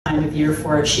time of year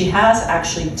for it. She has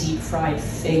actually deep fried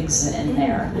figs in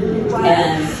there, Wow.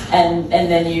 and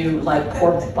then you like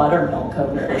pour buttermilk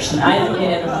over it or something.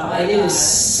 It is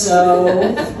so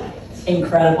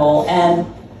incredible. And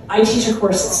I teach a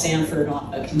course at Stanford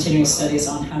on continuing studies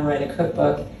on how to write a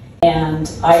cookbook, and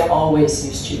I always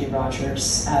use Judy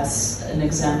Rogers as an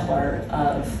exemplar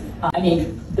of. I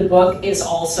mean, the book is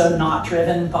also not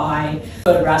driven by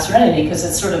photographs or anything because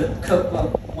it's sort of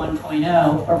Cookbook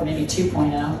 1.0 or maybe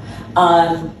 2.0,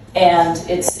 and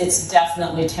it's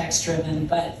definitely text driven.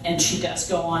 And she does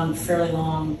go on fairly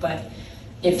long. But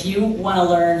if you want to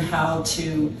learn how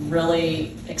to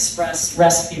really express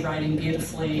recipe writing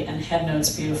beautifully and head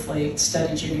notes beautifully,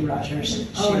 study Judy Rogers.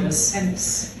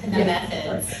 And the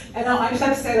methods. And I just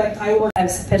have to say, like,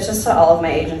 I've pitched this to all of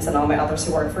my agents and all my authors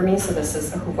who work for me, so this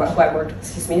is who I worked,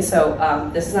 excuse me, so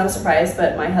this is not a surprise,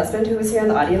 but my husband, who is here in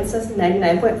the audience, does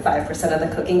 99.5% of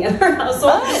the cooking in our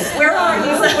household. Where are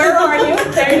you? Where are you?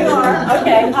 There you are.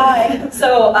 Okay, hi.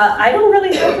 So I don't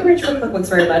really have to reach for cookbooks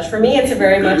very much. For me, it's a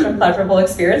very much a pleasurable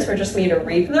experience for just me to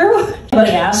read through. But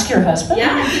ask your husband.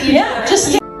 Yeah. Yeah,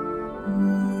 just